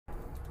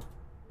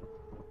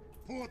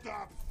Put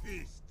up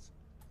fists.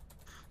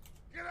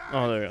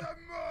 Oh, there you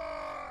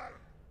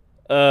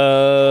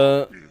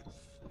go.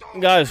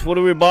 Guys, what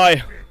do we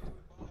buy?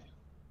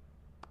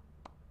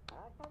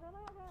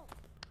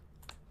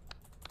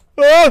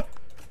 Ah!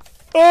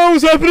 Oh,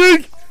 what's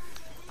happening?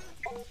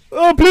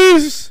 Oh,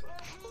 please!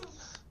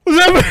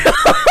 What's happening?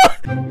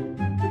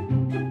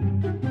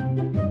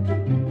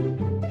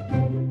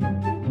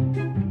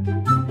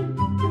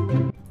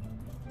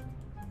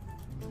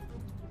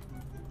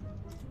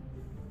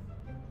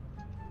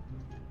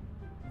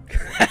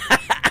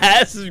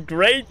 This is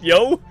great,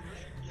 yo!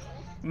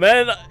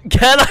 Man,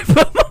 can I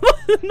put my...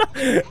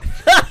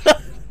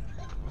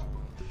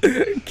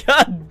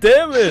 God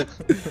damn it!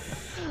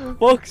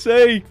 Fuck's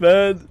sake,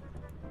 man!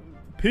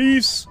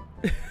 Peace!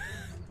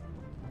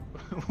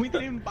 We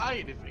didn't even buy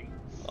anything.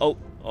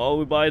 Oh,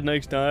 we buy it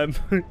next time.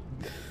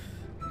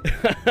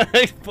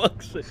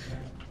 Fuck's sake.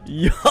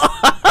 Yo!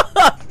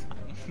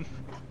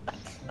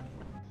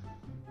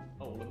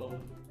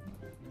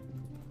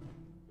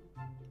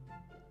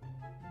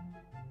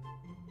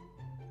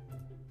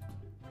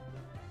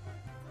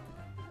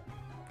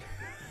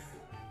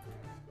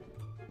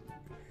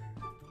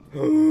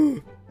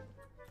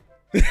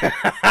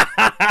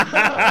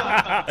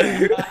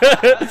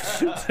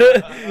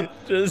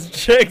 Just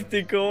check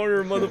the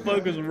corner,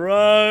 motherfuckers,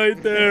 right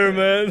there,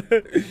 man.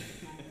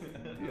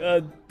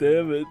 God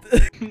damn it.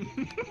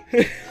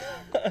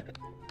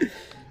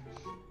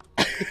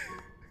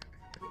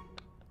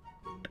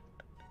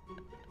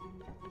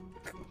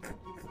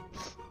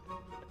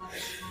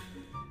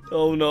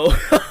 Oh no.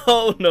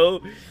 Oh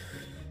no.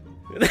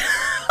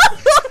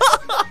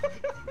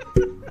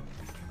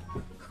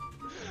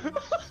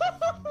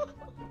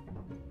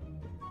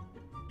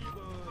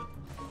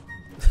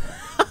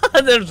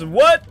 There's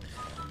what?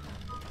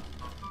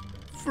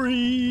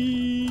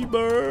 Free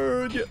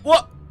bird.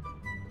 What?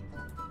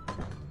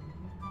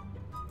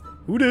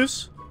 Who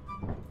this?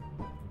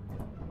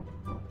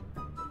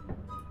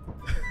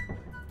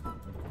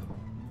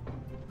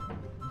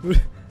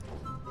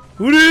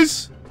 Who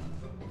this?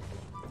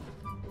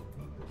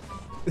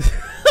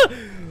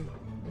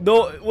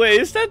 No,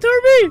 wait, is that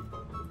Turby?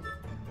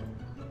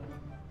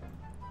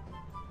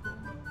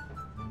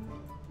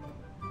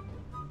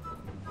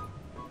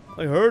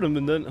 I heard him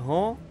and then,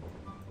 huh?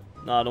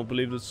 Nah, I don't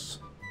believe this.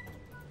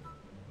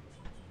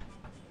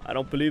 I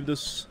don't believe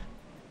this.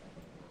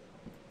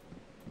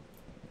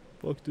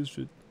 Fuck this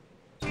shit.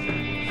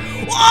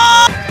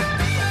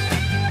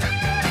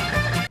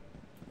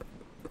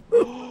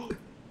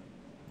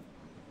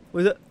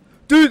 What's that?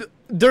 Dude,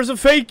 there's a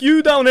fake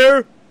you down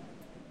there.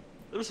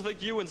 There's a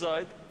fake you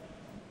inside.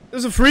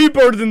 There's a free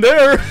bird in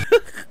there.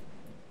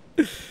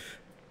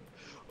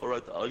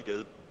 Alright, I'll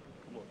get it.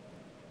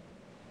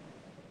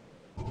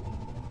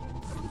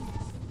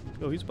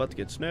 Oh, he's about to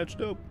get snatched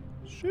up.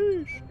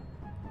 Sheesh.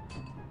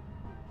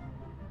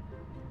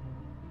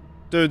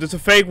 Dude, there's a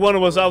fake one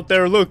of us out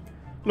there. Look.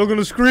 Look on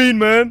the screen,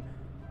 man.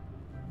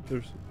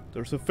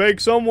 There's a fake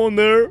someone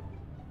there.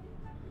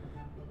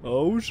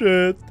 Oh,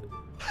 shit.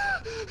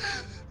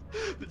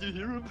 Did you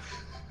hear him?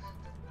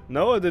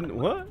 No, I didn't.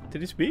 What?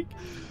 Did he speak?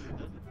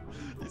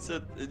 He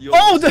said...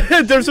 Oh,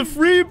 there's a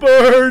free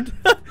bird.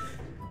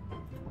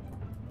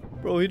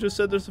 Bro, he just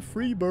said there's a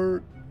free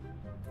bird.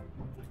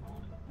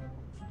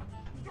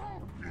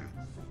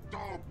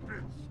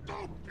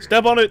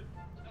 Step on it!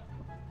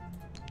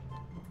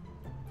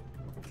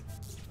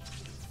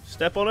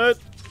 Step on it!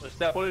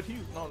 Step on it,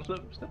 you. No,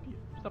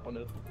 step on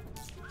it.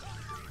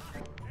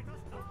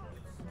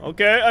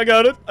 Okay, I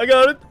got it. I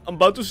got it. I'm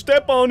about to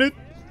step on it.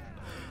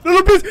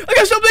 Little bit. I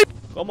got something.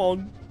 Come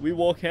on, we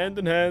walk hand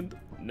in hand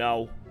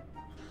now.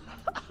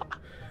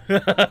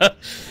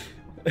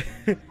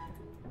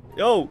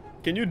 Yo,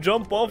 can you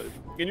jump off?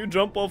 Can you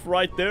jump off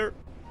right there?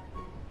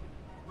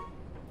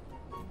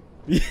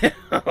 Yeah.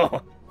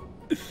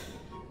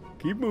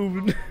 Keep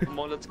moving. Come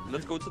on, let's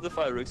go to the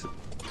fire exit.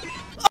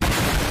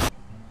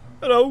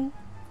 Hello.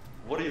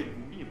 What do you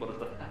mean? What is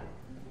that?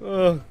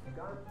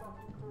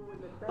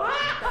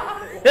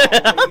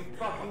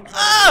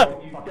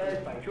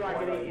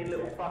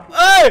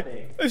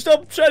 Hey!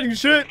 Stop chatting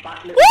shit!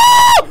 Woo!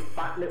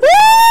 Woo!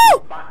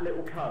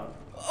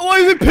 Why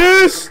is it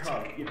pissed?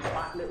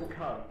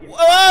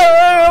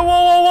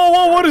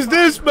 Whoa! What is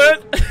this, man?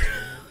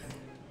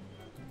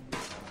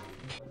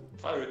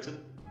 Fire exit.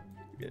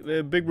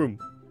 Big room.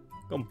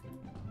 Come.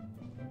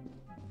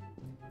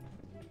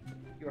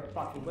 You're a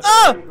fucking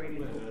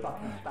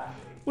fucking spastic.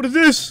 What is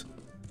this?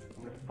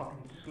 I'm gonna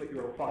fucking slit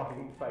your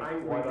fucking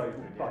face wide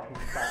open, fucking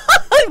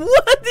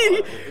What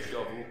did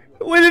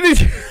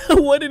he?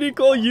 What did he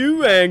call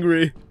you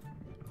angry?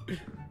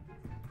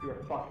 You're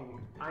a fucking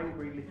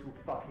angry little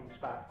fucking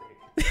spastic.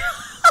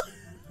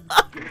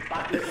 You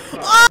fat little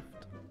cunt.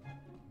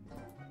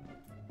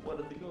 Where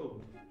did he go?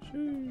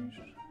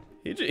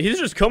 He's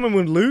just coming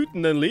with loot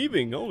and then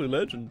leaving. Holy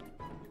legend.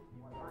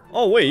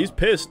 Oh wait, he's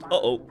pissed.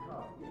 Uh-oh.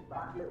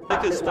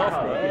 Take his stuff,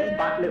 man. You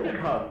fat little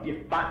cunt.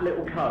 You fat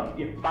little cunt.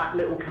 You fat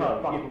little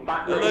cunt. You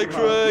fat little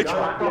Electric!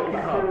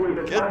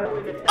 cunt. Get...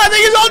 I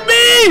think it's on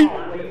me!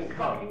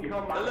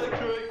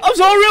 Electric! I'm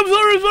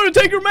sorry.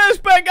 Take your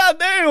mask back,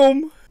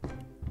 goddamn.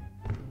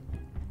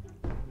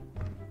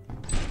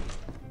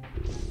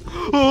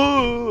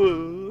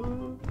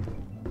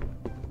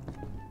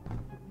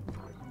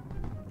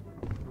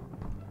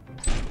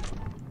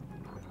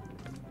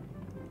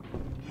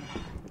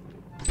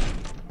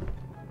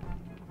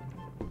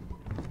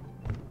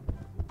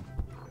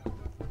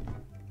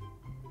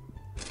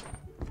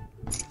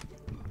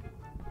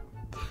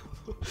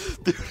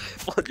 Dude, I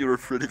thought you were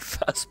pretty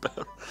fast,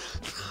 man.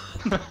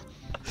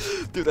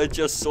 Dude, I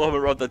just saw him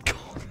around that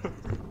corner.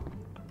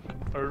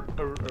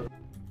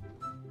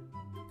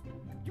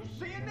 You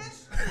seeing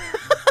this?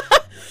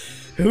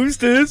 Who's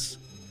this?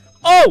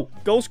 Oh,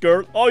 ghost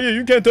girl. Oh yeah,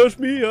 you can't touch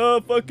me.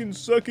 Fucking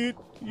suck it.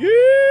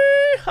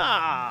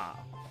 Yeehaw!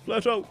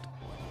 Flash out.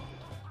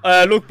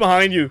 Look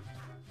behind you.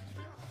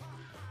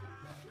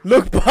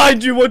 Look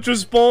behind you. What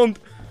just spawned?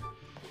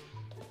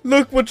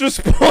 Look what just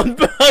spawned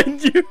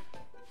behind you.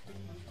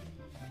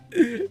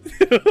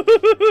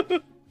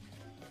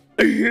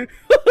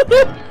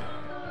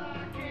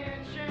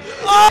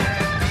 Oh!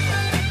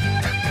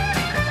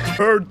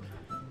 Heard.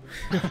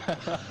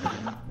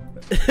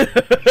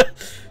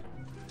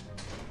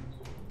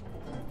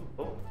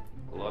 Oh,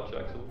 a lot,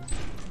 Jackson.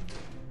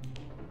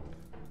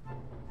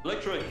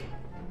 Electric!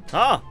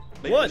 Ah,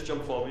 Make what? this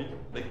jump for me.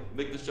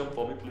 Make this jump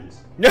for me,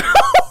 please. No!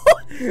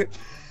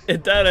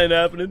 That ain't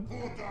happening.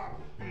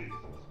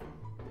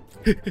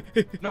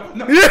 No,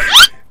 no.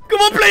 Come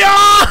on,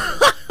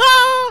 player!